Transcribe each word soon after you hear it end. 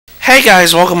Hey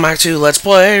guys, welcome back to Let's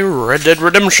Play Red Dead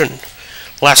Redemption.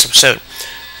 Last episode,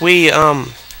 we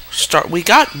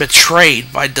got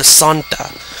betrayed by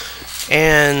DeSanta,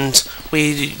 and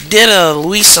we did a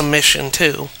Luisa mission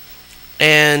too.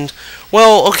 And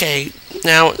well, okay,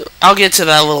 now I'll get to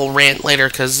that little rant later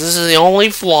because this is the only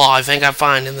flaw I think I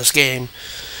find in this game.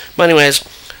 But anyways,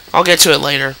 I'll get to it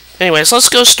later. Anyways, let's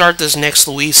go start this next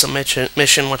Luisa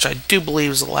mission, which I do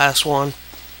believe is the last one.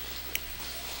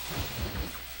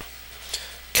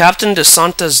 Captain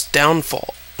DeSanta's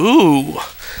Downfall. Ooh,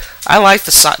 I like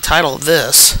the title of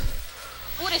this.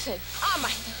 What is it?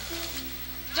 My...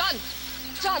 John,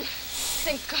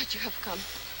 thank God you have come.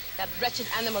 That wretched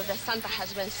animal DeSanta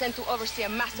has been sent to oversee a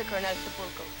massacre in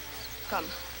Acapulco. Come,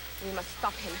 we must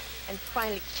stop him and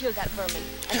finally kill that vermin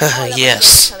and all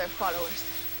yes. of other followers.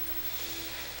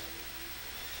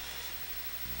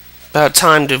 About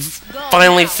time to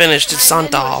finally finish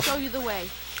DeSanta off. Show you the way.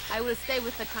 I will stay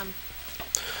with the camp.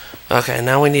 Okay,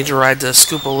 now we need to ride the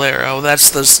Scupolero. That's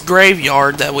the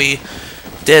graveyard that we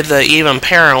did the Even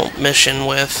Peril mission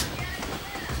with.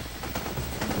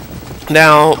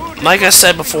 Now, like I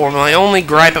said before, my only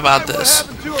gripe about this,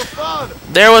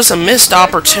 there was a missed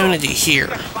opportunity here.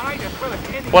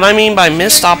 What I mean by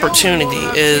missed opportunity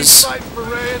is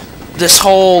this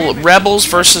whole Rebels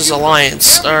versus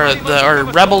Alliance, or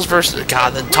Rebels versus,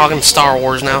 God, they're talking Star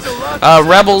Wars now,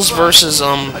 Rebels versus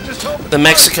the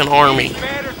Mexican Army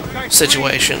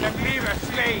situation.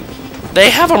 They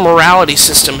have a morality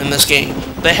system in this game.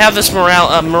 They have this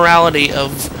morality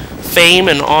of fame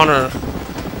and honor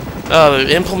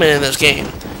implemented in this game.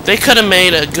 They could have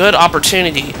made a good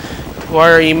opportunity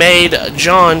where he made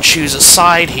John choose a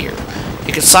side here.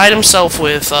 He could side himself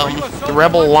with the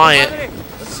Rebel Alliance.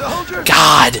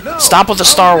 God, stop with the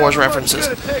Star Wars references.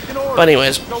 But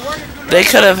anyways, they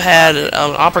could have had an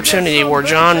opportunity where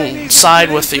John side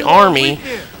with the army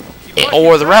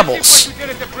or the rebels,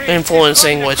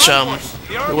 influencing which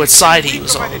side he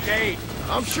was on.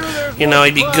 You know,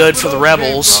 he'd be good for the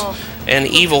rebels and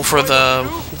evil for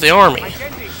the army.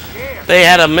 They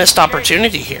had a missed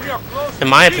opportunity here, in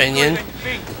my opinion,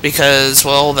 because,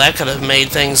 well, that could have made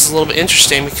things a little bit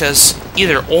interesting, because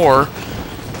either or,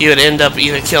 you would end up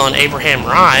either killing Abraham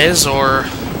Reyes or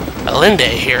Alinde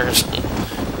here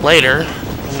later.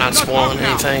 I'm not spoiling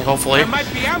anything, hopefully.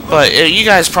 But you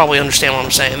guys probably understand what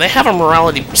I'm saying. They have a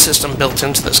morality system built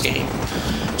into this game.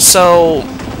 So,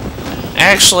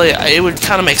 actually, it would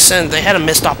kind of make sense. They had a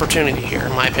missed opportunity here,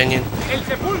 in my opinion.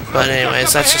 But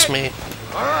anyways, that's just me.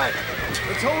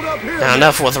 Now,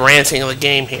 enough with ranting of the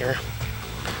game here.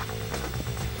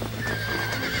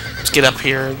 Let's get up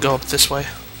here and go up this way.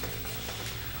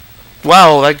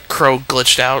 Wow, that crow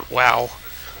glitched out. Wow.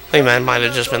 I think that might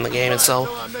have just been the game itself.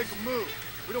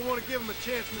 We don't want to give him a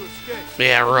chance to escape.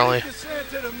 Yeah, really.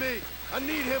 I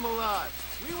need him alive.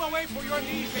 We will wait for your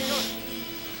needs,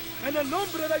 señor. En el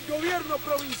nombre del gobierno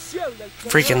provincial del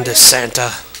freaking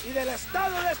DeSanta. Y del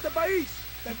estado de este país,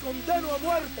 te condeno a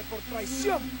muerte por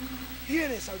traición.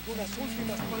 ¿Tienes algunas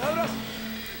últimas palabras?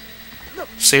 No.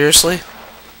 Seriously?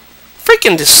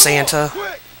 Freaking DeSanta.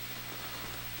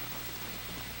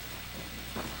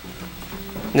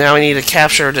 Now we need to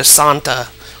capture DeSanta.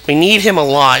 We need him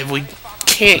alive. We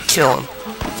can't kill him.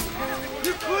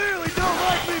 You clearly don't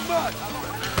like me much.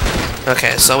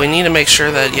 Okay, so we need to make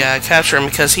sure that, yeah, capture him,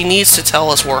 because he needs to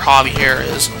tell us where Javier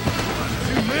is.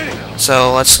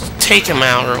 So let's take him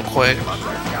out real quick.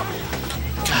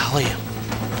 Golly.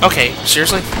 Okay,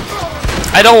 seriously?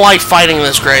 I don't like fighting in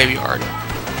this graveyard.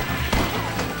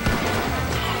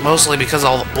 Mostly because of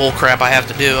all the bullcrap I have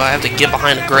to do. I have to get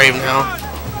behind a grave now.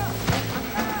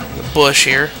 The bush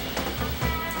here.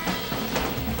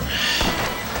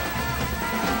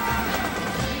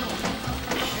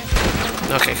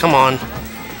 Okay, come on.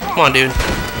 Come on, dude.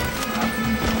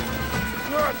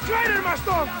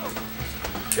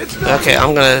 Okay,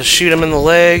 I'm gonna shoot him in the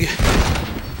leg.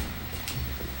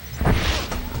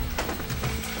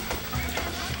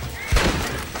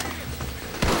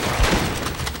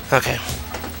 Okay.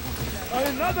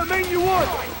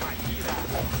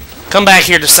 Come back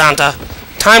here, DeSanta.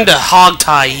 Time to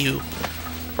hogtie you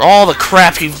for all the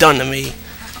crap you've done to me.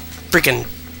 Freaking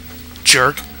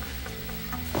jerk.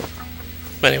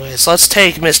 But anyways, let's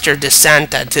take Mr.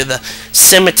 DeSanta to the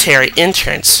cemetery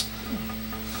entrance.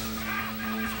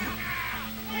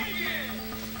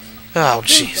 Oh,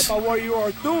 jeez. What you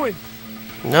are doing.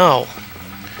 No.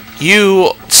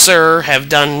 You, sir, have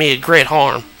done me a great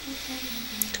harm.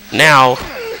 Now,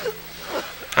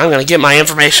 I'm gonna get my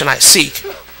information I seek.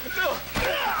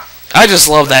 I just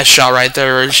love that shot right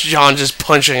there. It's John just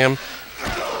punching him.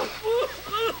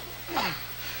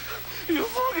 You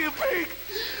fucking pig!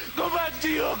 Go back to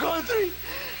your country.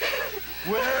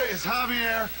 Where is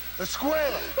Javier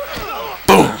Escuela?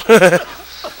 Boom.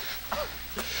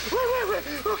 Wait.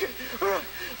 Okay, all right.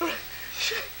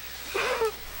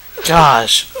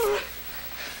 Gosh.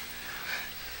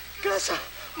 Casa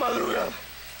Madrugada.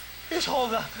 It's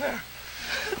hold up there.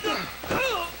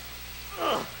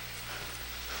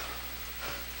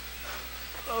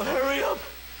 Oh, hurry up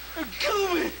and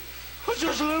kill me. Or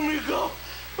just let me go,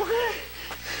 okay?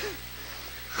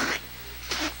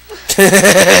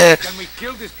 Can we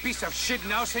kill this piece of shit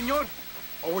now, senor?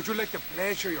 Or would you like the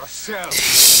pleasure yourself?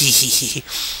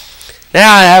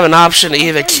 Now I have an option to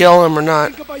either kill him or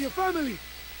not. Think about your family.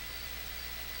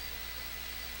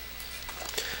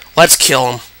 Let's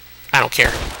kill him. I don't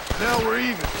care. Now we're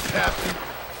even, Captain.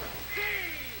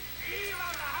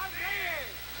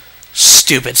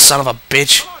 Stupid son of a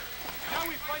bitch. Now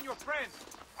we find your friend.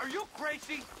 Are you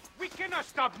crazy? We cannot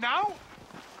stop now.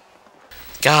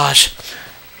 Gosh.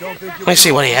 Don't think Let me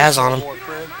see what he has on him. more,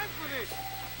 friend.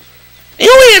 He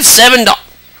only had $7.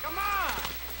 Come on.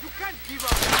 You can't give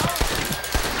up now.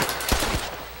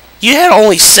 You had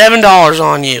only $7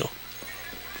 on you.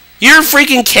 You're a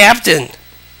freaking captain.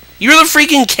 You're the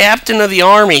freaking captain of the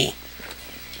army.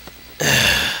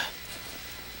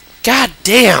 God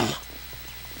damn.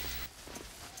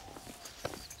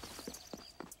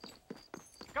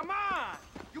 Come on.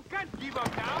 You can't give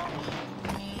up now.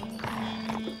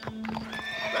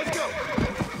 Let's go.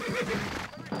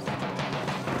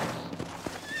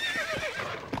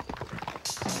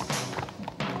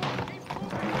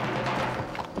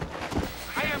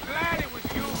 I am glad it was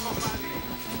you,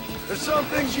 compadre. There's some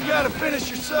things you gotta finish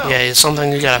yourself. Yeah, it's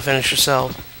something you gotta finish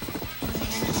yourself.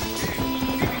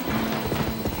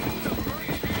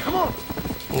 Come on.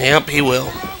 Yep, he will.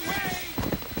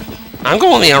 I'm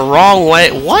going the wrong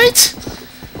way. What?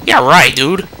 Yeah, right,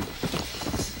 dude.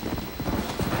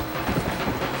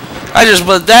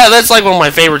 But that's like one of my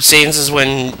favorite scenes is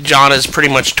when John is pretty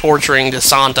much torturing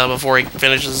DeSanta before he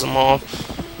finishes them off.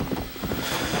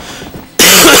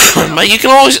 But you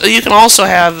can also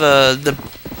have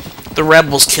the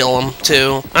rebels kill him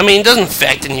too. I mean, it doesn't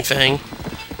affect anything,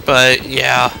 but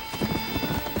yeah.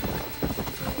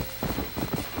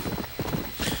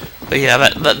 But yeah,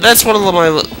 that's one of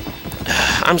my.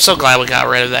 I'm so glad we got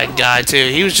rid of that guy too.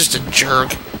 He was just a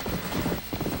jerk.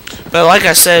 But like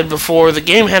I said before, the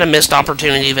game had a missed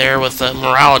opportunity there with the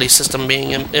morality system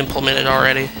being implemented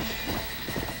already.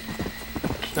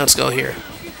 Let's go here.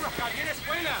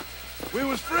 We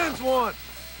was friends once.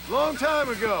 Long time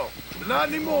ago. But not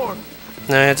anymore.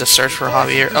 Now I have to search for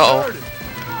Javier. Uh-oh.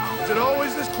 Is it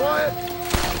always this quiet?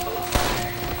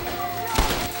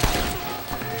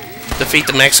 Defeat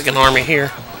the Mexican army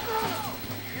here.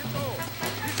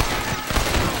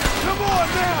 Come on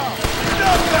now!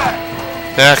 Stop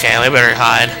that! Okay, we better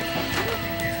hide.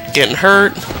 Getting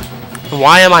hurt.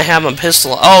 Why am I having a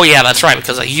pistol? Oh yeah, that's right,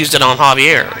 because I used it on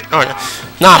Javier. Oh, no.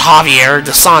 Not Javier,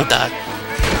 DeSanta.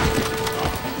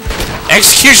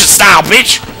 Execution style,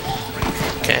 bitch!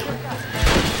 Okay.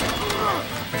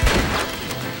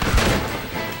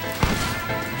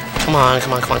 Come on.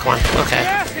 Okay.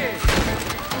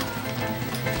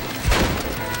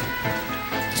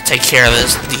 Let's take care of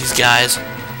these guys.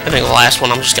 I think the last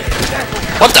one I'm just gonna...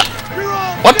 What the?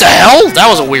 What the hell? That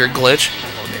was a weird glitch.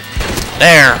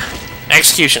 There.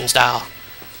 Execution style.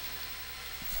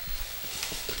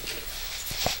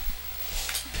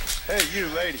 Hey, you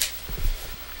lady.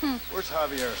 Where's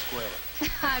Javier Escuela?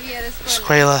 Javier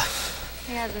Escuela. Escuela.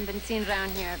 He hasn't been seen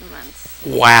around here in months.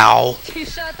 Wow. You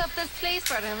shut up this place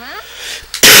for him,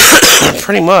 huh?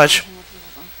 Pretty much. He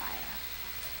was on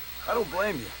fire. I don't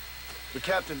blame you. The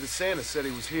Captain DeSanta said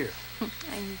he was here.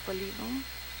 And you believe him?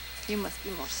 You must be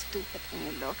more stupid than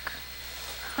you look.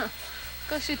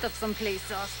 Go shoot up some place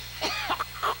sauce.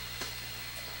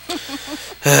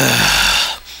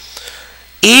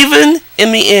 Even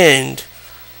in the end,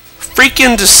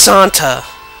 freaking DeSanta,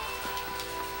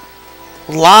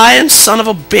 lying son of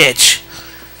a bitch.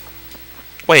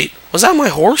 Wait, was that my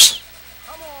horse?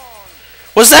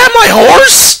 Was that my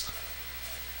horse?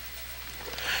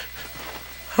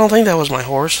 I don't think that was my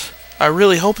horse. I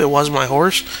really hope it was my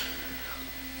horse.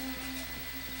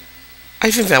 I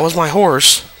think that was my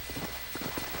horse.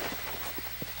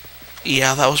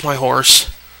 Yeah, that was my horse.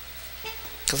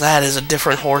 Because that is a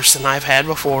different horse than I've had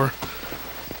before.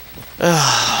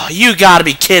 Ugh, you gotta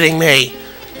be kidding me.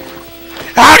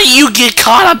 How do you get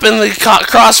caught up in the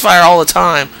crossfire all the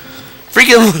time?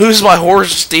 Freaking lose my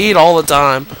horse steed all the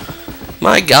time.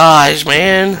 My gosh,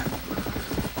 man.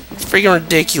 It's freaking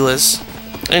ridiculous.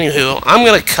 Anywho, I'm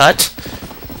gonna cut.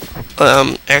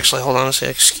 Actually, hold on a sec.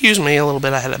 Excuse me a little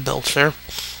bit. I had a belch there.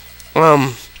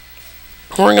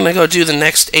 we're gonna go do the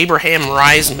next Abraham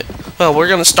Reyes. Well, we're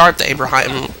gonna start the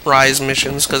Abraham Reyes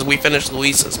missions because we finished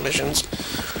Luisa's missions.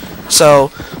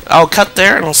 So I'll cut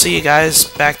there, and I'll see you guys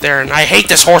back there. And I hate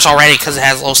this horse already because it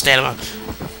has low stamina.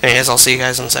 Anyways, I'll see you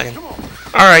guys in a second.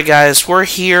 Alright, guys, we're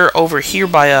over here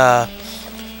by the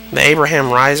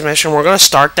Abraham Reyes mission. We're gonna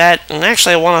start that, and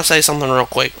actually, I want to say something real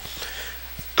quick.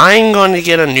 I'm going to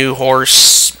get a new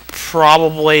horse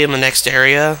probably in the next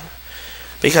area,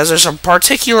 because there's a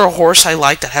particular horse I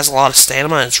like that has a lot of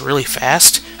stamina and it's really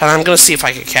fast, and I'm going to see if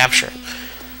I can capture it.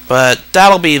 But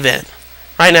that'll be then.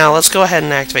 Right now, let's go ahead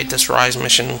and activate this Rise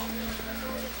mission.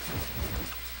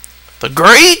 The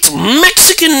Great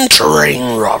Mexican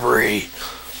Train Robbery.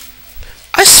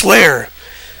 I swear,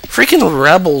 freaking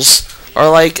rebels are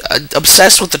like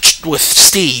obsessed with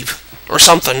Steve or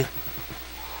something.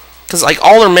 Because like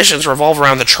all their missions revolve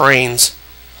around the trains.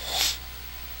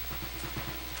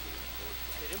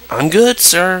 I'm good,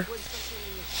 sir.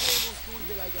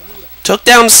 Took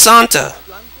down Santa.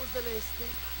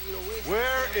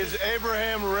 Where is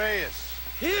Abraham Reyes?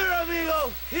 Here,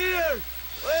 amigo, here.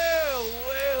 Well,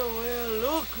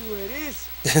 look who it is.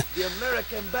 The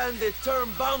American bandit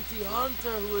turned bounty hunter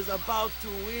who is about to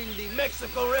win the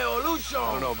Mexican Revolution.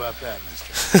 I don't know about that,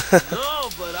 mister. No,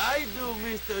 but I do,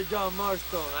 Mr. John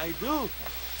Marston. I do.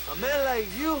 A man like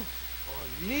you,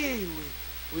 or me,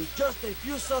 with just a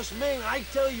few such men, I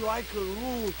tell you, I could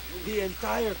rule the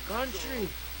entire country.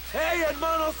 Hey,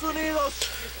 hermanos unidos,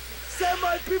 send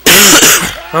my people.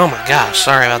 Oh my gosh,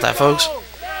 sorry about that, folks.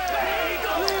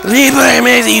 Libre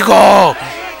Mexico!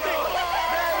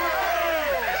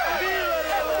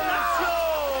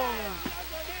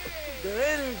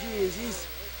 Their energy is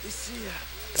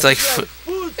It's like,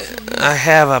 I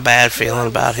have a bad feeling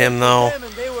about him, though.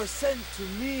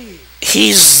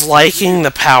 He's liking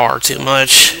the power too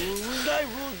much. When I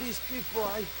rule these people,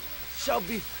 I shall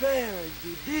be fair and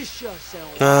judicious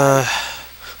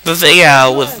and Yeah,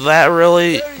 with that,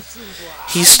 really,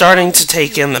 he's starting to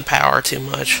take in the power too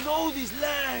much. know this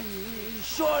land. In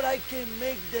short, I can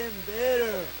make them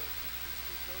better.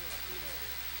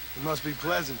 It must be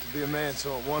pleasant to be a man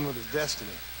so at one with his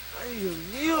destiny.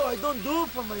 I don't do it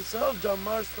for myself, John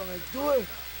Marston. I do it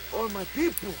for my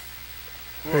people.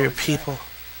 For your people.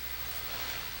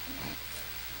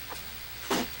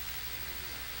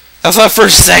 I thought for a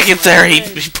second there he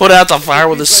put out the fire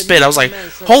with his spit. I was like,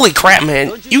 holy crap,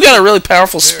 man. You got a really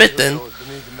powerful spit then.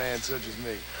 Beneath a man such as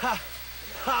me.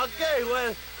 Okay,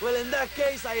 well, in that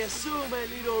case, I assume a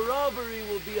little robbery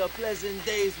will be a pleasant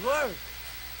day's work.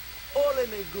 All in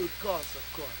a good cause,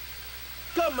 of course.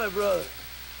 Come, my brother.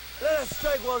 Let us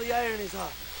strike while the iron is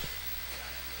hot.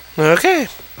 Okay.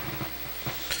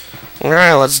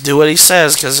 Alright, let's do what he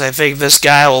says, because I think this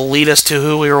guy will lead us to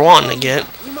who we were wanting to get.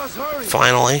 We must hurry.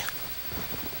 Finally.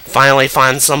 Finally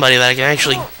find somebody that can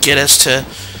actually get us to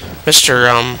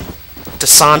Mr.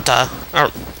 DeSanta.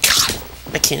 Or,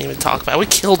 God, I can't even talk about it. We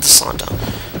killed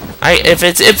DeSanta.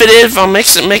 If I'm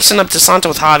mixing up DeSanta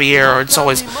with Javier, or it's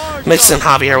always mixing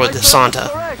Javier with DeSanta.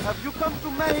 Have you come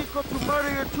to Mexico to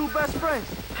murder your two best friends?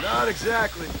 Not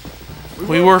exactly.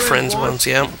 We were friends once,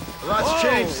 yeah. A lot's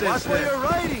changed since That's what then. you're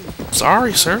writing.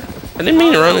 Sorry, sir. I didn't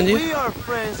mean to run into you. We are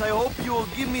friends. I hope you will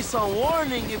give me some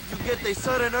warning if you get a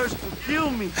sudden urge to kill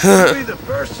me. You'll be the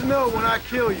first to know when I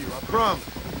kill you, I promise.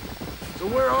 So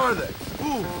where are they?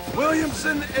 Who?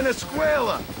 Williamson and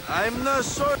Escuela. I'm not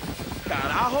sure.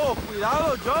 Carajo,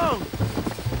 cuidado, John.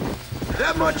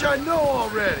 That much I know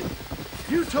already.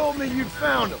 You told me you'd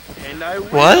found them. And I will.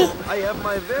 What? I have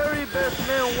my very best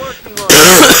man working on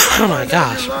it. Oh my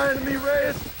gosh. You're lying to me,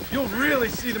 Reyes? You'll really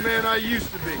see the man I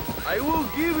used to be. I will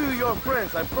give you your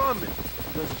friends, I promise.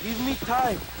 Just give me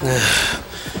time.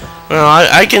 Well,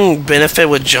 I can benefit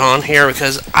with John here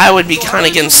because I would be kind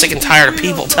of getting sick and tired of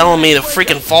people telling me the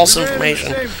freaking false We ran in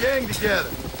information. the same gang together,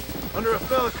 under a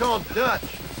fella called Dutch.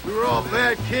 We were all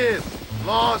bad kids,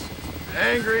 lost,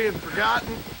 angry, and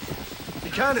forgotten. He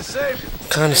kind of saved us.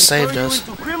 Kind of saved Turn you us.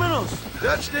 into criminals.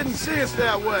 Dutch didn't see us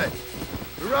that way.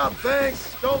 We robbed banks,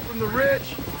 stole from the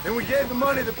rich, and we gave the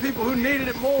money to people who needed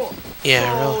it more.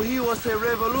 Yeah, So really. he was a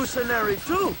revolutionary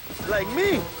too, like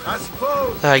me. I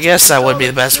suppose. I guess that would be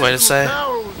the best way to say.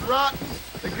 Power was rotten.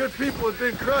 The good people had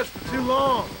been crushed for too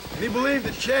long. And he believed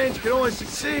that change could only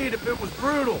succeed if it was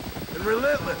brutal and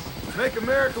relentless. Make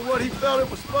America what he felt it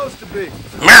was supposed to be.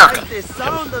 America! Like the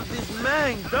sound of this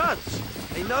man, Dutch.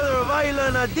 Another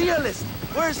violent idealist.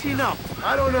 Where's he now?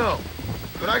 I don't know.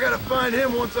 But I gotta find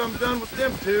him once I'm done with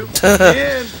them two. In the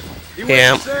end, he went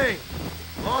Yeah. insane.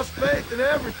 Lost faith in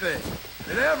everything.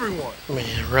 And everyone.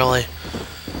 Man, really.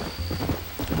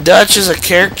 Dutch is a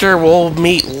character we'll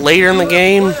meet later in the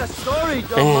game. What a story,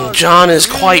 And John is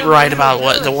quite right about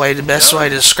the best way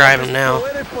to describe him now.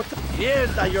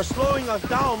 Mierda, you're slowing us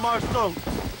down, Marston.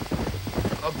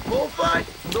 A bullfight?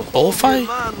 Bullfight?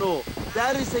 Hermano,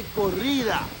 that is a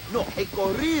corrida. No, a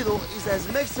corrido is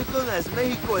as Mexican as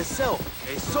Mexico itself.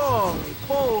 A song, a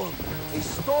poem, a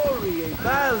story, a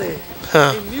ballad.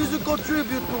 Huh. A musical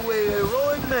tribute to a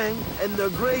heroic man and their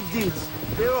great deeds.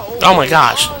 There are Oh my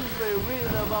gosh.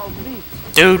 written about me.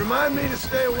 Dude. Remind me to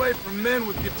stay away from men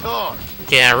with guitars.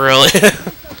 Yeah, really.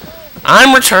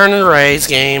 I'm returning to Ray's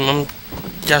game. I'm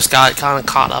just got kind of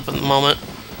caught up in the moment.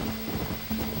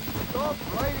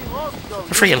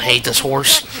 I freaking hate this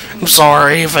horse. I'm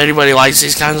sorry if anybody likes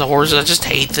these kinds of horses. I just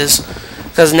hate this.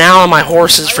 Because now my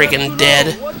horse is freaking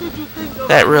dead.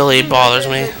 That really bothers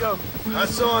me. I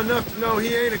saw enough to know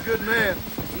he ain't a good man.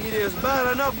 It is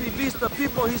bad enough he beats the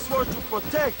people he swore to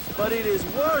protect, but it is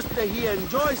worse that he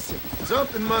enjoys it.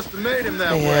 Something must have made him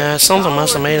that way. Yeah, something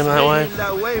must have made him that way.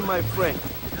 That way, my friend.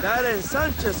 That and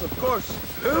Sanchez, of course.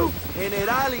 Who?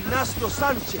 General Ignacio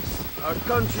Sanchez, our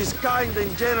country's kind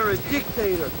and generous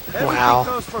dictator. Everything Wow.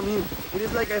 comes from him. It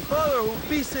is like a father who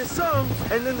beats his son,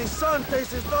 and then the son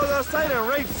takes his dog outside and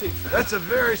rapes it. That's a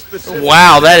very specific...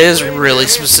 Wow, that is really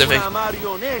specific. Una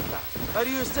marioneta. How do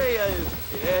you say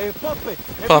a puppet?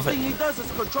 Puppet. Everything he does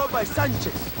is controlled by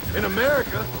Sanchez. In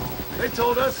America, they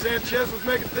told us Sanchez was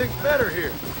making things better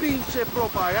here. Pinche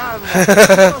propaganda.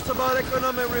 He talks about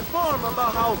economic reform,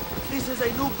 about how this is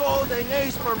a new golden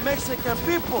age for Mexican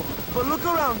people. But look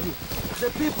around you.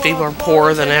 The People are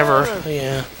poorer than ever.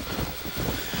 Yeah.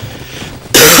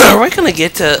 Are we gonna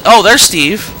get to... Oh, there's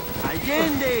Steve.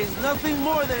 Allende is nothing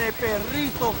more than a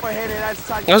perrito for General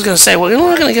Sanchez. I was gonna say, well, we're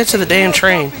not gonna get to the damn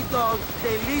train. Puppy dog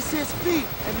that leads his feet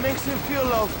and makes him feel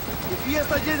loved. If he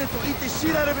asked Allende to eat the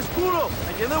shit out of his culo,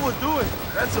 Allende would do it.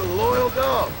 That's a loyal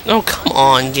dog. Oh, come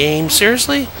on, game.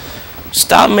 Seriously?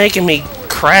 Stop making me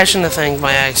crash into things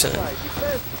by accident.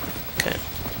 Okay.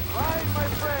 Right, my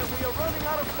friend, we are running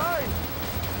out of time.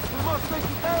 We must stay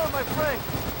together, my friend.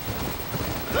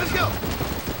 Let's go.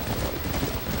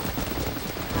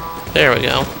 There we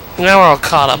go. Now we're all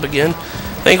caught up again.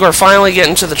 I think we're finally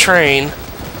getting to the train.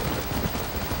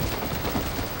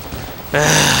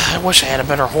 I wish I had a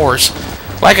better horse.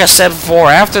 Like I said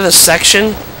before, after this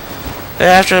section,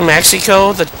 after the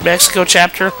Mexico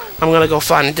chapter, I'm gonna go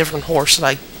find a different horse that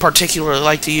I particularly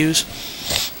like to use.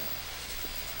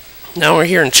 Now we're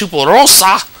here in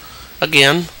Chuparosa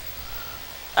again,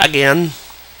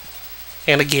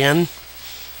 and again.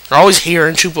 We're always here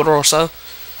in Chuparosa.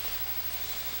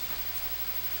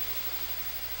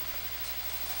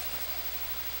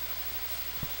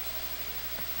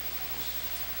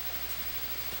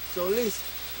 So listen,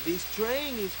 this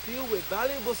train is filled with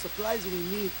valuable supplies we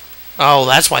need. Oh,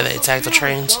 that's why they attack the Also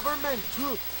filled with trains. Government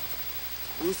troops.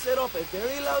 We'll set up a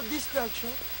very loud distraction.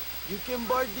 You can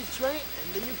board the train,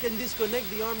 and then you can disconnect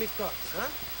the army cars, huh?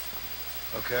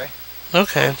 Okay.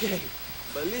 Okay. Okay.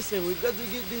 But listen, we've got to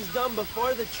get this done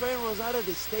before the train runs out of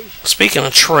the station. Speaking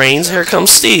of trains, here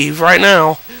comes Steve right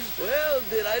now. Well,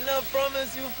 did I not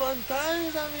promise you fun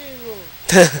times, amigo?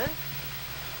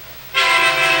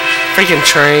 Freaking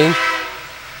train.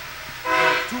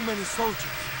 Too many soldiers.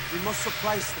 We must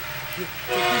surprise them. Here,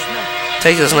 take this knife.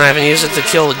 Take this knife and use it to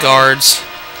kill the guards.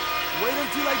 Wait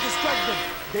until I distract them.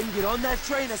 Then get on that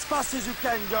train as fast as you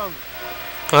can, John.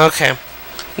 Okay.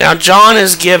 Now John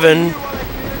is given,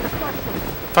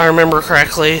 if I remember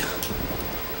correctly,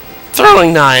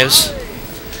 throwing knives.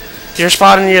 If you're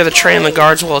spotted near the train, the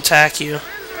guards will attack you.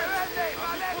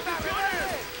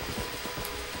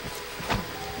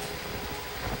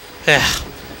 Yeah.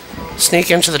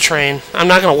 Sneak into the train. I'm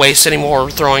not going to waste any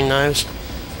more throwing knives.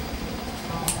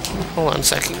 Hold on a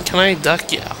second. Can I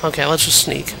duck? Yeah. Okay, let's just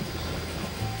sneak.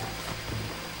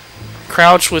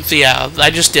 Crouch with the... Yeah, I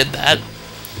just did that.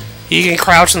 You can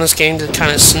crouch in this game to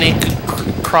kind of sneak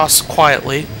across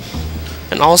quietly.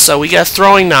 And also, we got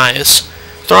throwing knives.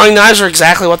 Throwing knives are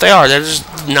exactly what they are. They're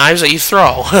just knives that you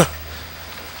throw.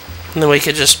 And then we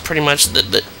could just pretty much...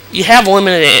 you have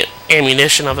limited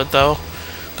ammunition of it, though.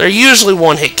 They're usually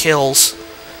one-hit kills.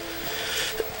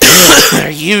 They're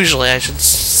usually, I should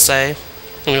say.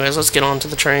 Anyways, let's get on to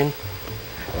the train.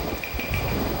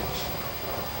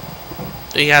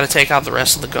 You gotta take out the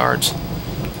rest of the guards.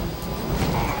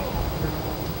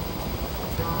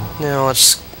 Now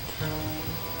let's...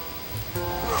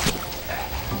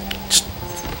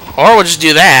 Or we'll just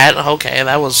do that. Okay,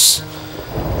 that was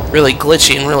really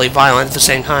glitchy and really violent at the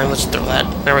same time. Let's throw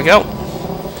that. There we go.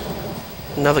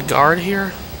 Another guard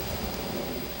here?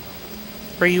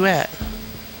 Where are you at?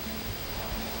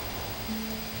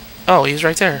 Oh, he's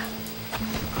right there.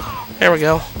 There we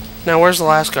go. Now where's the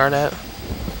last guard at?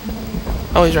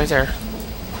 Oh, he's right there.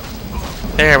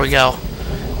 There we go.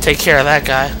 Take care of that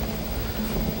guy.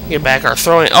 Get back our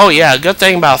throwing... Oh, yeah, good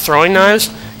thing about throwing knives,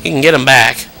 you can get them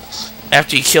back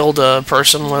after you killed a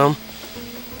person with them.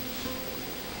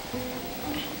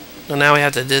 So now we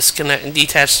have to disconnect and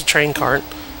detach the train cart.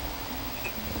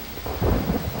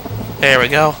 There we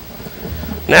go.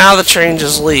 Now the train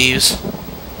just leaves.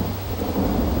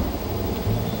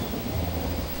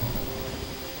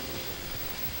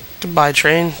 Goodbye,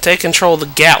 train. Take control of the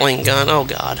Gatling gun. Oh,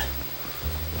 God.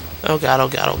 Oh, God, oh,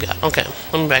 God, oh, God. Okay,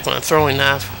 let me back on a throwing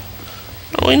knife.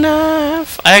 Throwing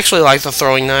knife. I actually like the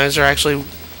throwing knives. They're actually...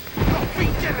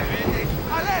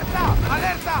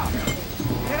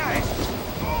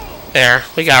 There,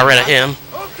 we got rid of him.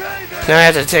 Now I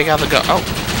have to take out the gun. Oh.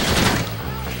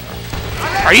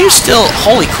 Are you still...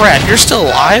 Holy crap, you're still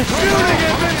alive?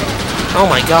 Oh,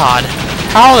 my God.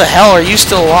 How the hell are you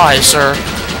still alive, sir?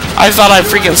 I thought I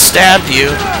freaking stabbed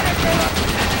you.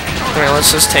 Alright,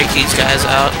 let's just take these guys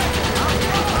out.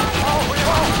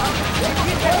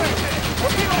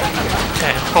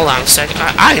 Okay, hold on a second.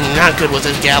 I am not good with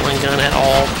this Gatling gun at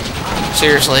all.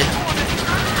 Seriously.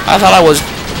 I thought I was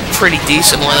pretty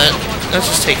decent with it.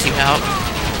 Let's just take you out.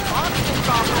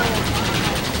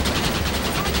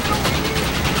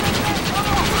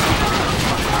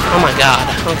 Oh my God.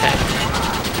 Okay.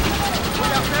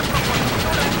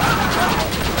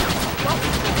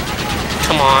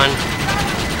 Come on.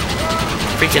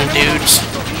 Freaking dudes.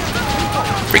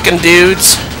 Freaking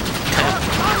dudes. Okay.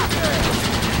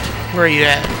 Where are you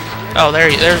at? Oh,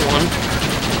 there's one.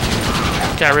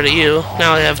 Got rid of you.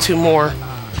 Now I have two more.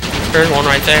 There's one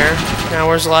right there. Now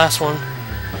where's the last one?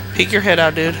 Peek your head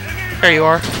out, dude. There you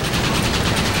are.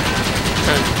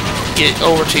 Get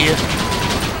over to you.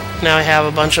 Now I have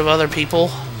a bunch of other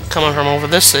people coming from over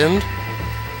this end.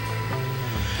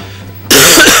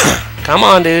 Come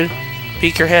on, dude.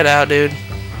 Peek your head out, dude.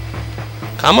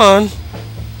 Come on.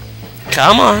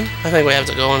 Come on. I think we have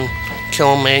to go and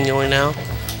kill him manually now.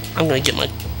 I'm gonna get my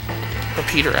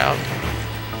repeater out.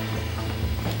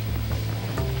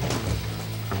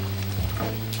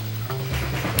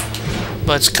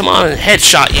 Let's come on and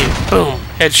headshot you. Boom.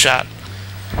 Headshot.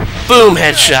 Boom.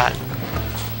 Headshot.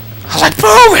 I was like,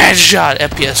 boom. Headshot.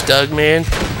 FPS Doug, man.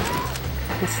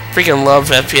 Freaking love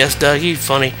FPS Doug. He's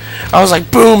funny. I was like,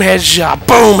 boom. Headshot.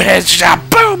 Boom. Headshot.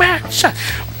 Boom. Headshot.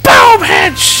 Boom.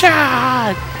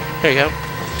 Headshot. There you go.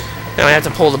 Now I have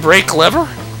to pull the brake lever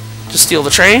to steal the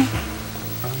train.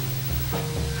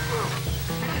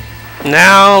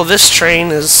 Now this train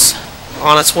is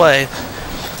on its way.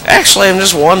 Actually, I'm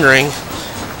just wondering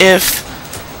if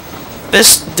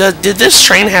this did this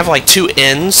train have like two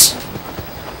ends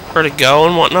where to go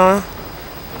and whatnot?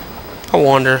 I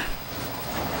wonder.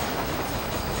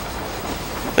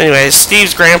 Anyways,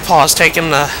 Steve's grandpa is taking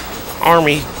the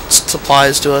army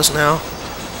supplies to us now.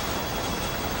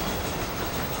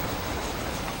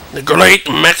 The Great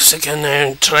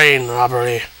Mexican Train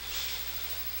Robbery.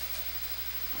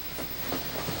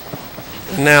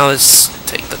 And now let's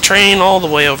take the train all the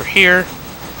way over here.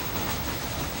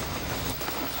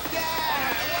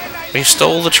 We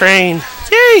stole the train.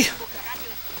 Yay!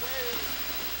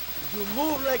 You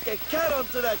move like a cat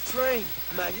onto that train.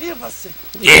 Magnificent.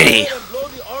 Yay! Go ahead and blow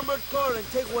the armored car and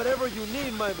take whatever you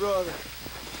need, my brother.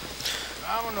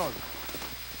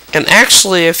 And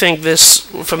actually, I think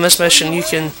from this mission you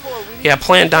can, yeah,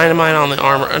 plant dynamite on the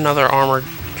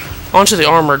onto the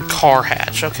armored car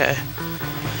hatch. Okay.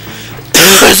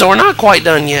 So we're not quite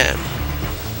done yet.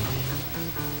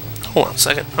 Hold on a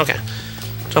second. Okay.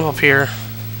 Jump up here.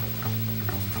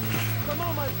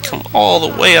 Come all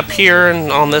the way up here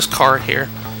and on this cart here.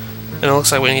 And it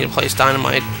looks like we need to place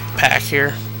dynamite pack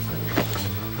here.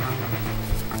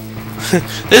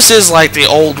 This is like the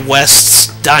old West's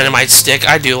dynamite stick.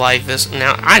 I do like this.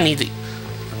 Now I need to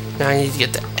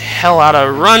get the hell out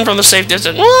of run from the safe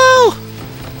distance. Whoa!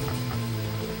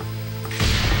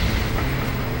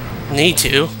 Need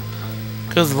to.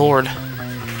 Good lord.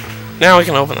 Now we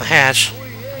can open the hatch.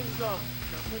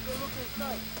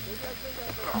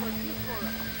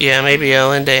 Yeah, maybe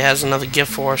Linde has another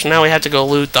gift for us. Now we have to go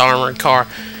loot the armored car.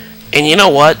 And you know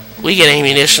what? We get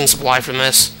ammunition supply from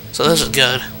this. So this is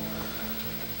good.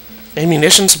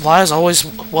 Ammunition supply is always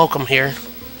welcome here.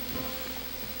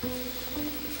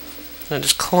 And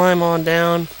just climb on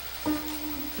down.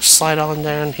 Slide on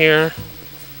down here.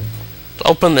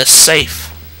 Open this safe.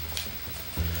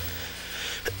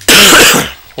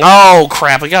 Oh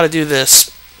crap, we gotta do this.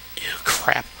 Ew,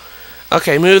 crap.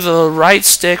 Okay, move the right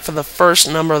stick for the first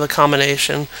number of the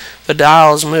combination. The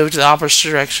dial is moved to the opposite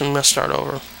direction. We must start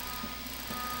over.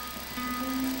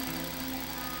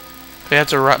 We have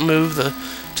to move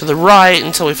to to the right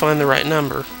until we find the right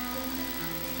number.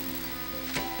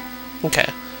 Okay.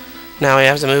 Now we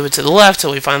have to move it to the left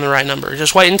till we find the right number.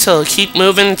 Just wait until, keep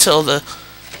moving until the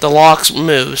lock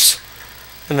moves.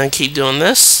 And then keep doing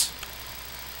this.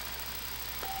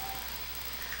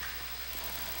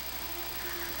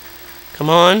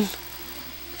 Come on.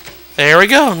 There we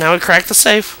go. Now we cracked the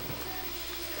safe.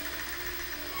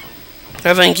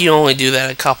 I think you only do that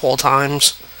a couple of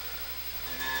times.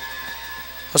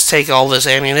 Let's take all this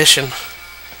ammunition.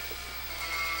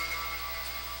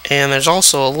 And there's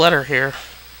also a letter here.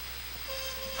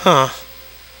 Huh.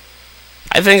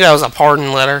 I think that was a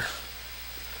pardon letter.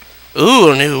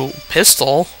 Ooh, a new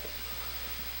pistol.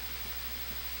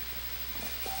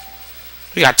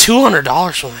 We got $200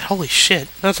 from that. Holy shit.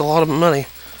 That's a lot of money.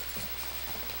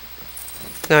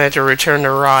 Now I have to return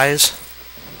to Reyes.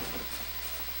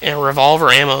 And revolver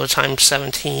ammo times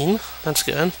 17. That's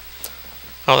good.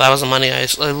 Oh, that was the money I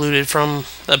looted from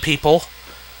the people.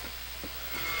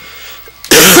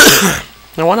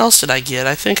 Now, what else did I get?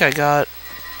 I think I got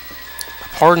a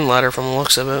pardon letter from the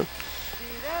looks of it.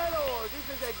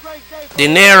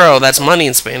 Dinero, that's money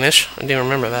in Spanish. I didn't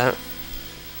remember that.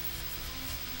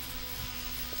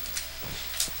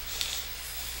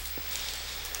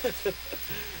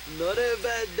 Not a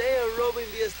bad day of robbing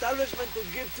the establishment to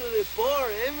give to the poor,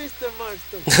 eh, Mr.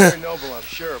 Marston? Very noble, I'm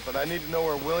sure, but I need to know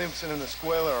where Williamson and the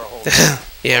Squaler are holding.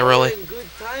 Yeah, really. In good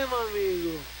time,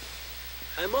 amigo.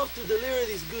 I'm off to deliver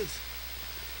these goods.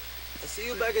 I'll see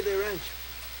you back at the ranch.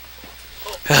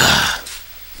 Oh,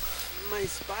 my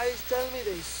spies tell me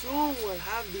they soon will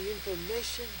have the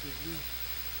information we need.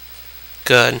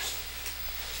 Good.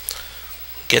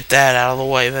 Get that out of the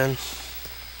way then.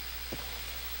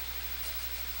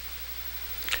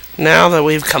 Now that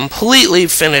we've completely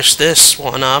finished this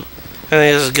one up, I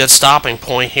think this is a good stopping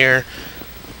point here.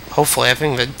 Hopefully, I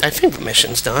think the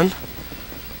mission's done.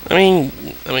 I mean,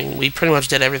 we pretty much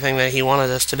did everything that he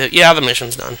wanted us to do. Yeah, the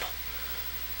mission's done.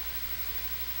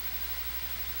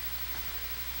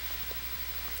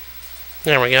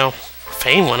 There we go.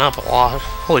 Fame went up a lot.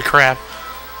 Holy crap.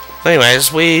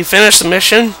 Anyways, we finished the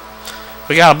mission.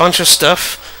 We got a bunch of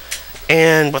stuff.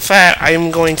 And with that,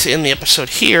 I'm going to end the episode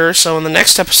here. So in the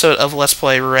next episode of Let's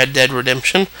Play Red Dead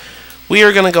Redemption, we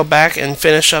are going to go back and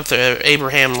finish up the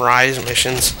Abraham Reyes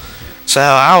missions. So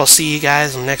I will see you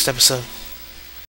guys in the next episode.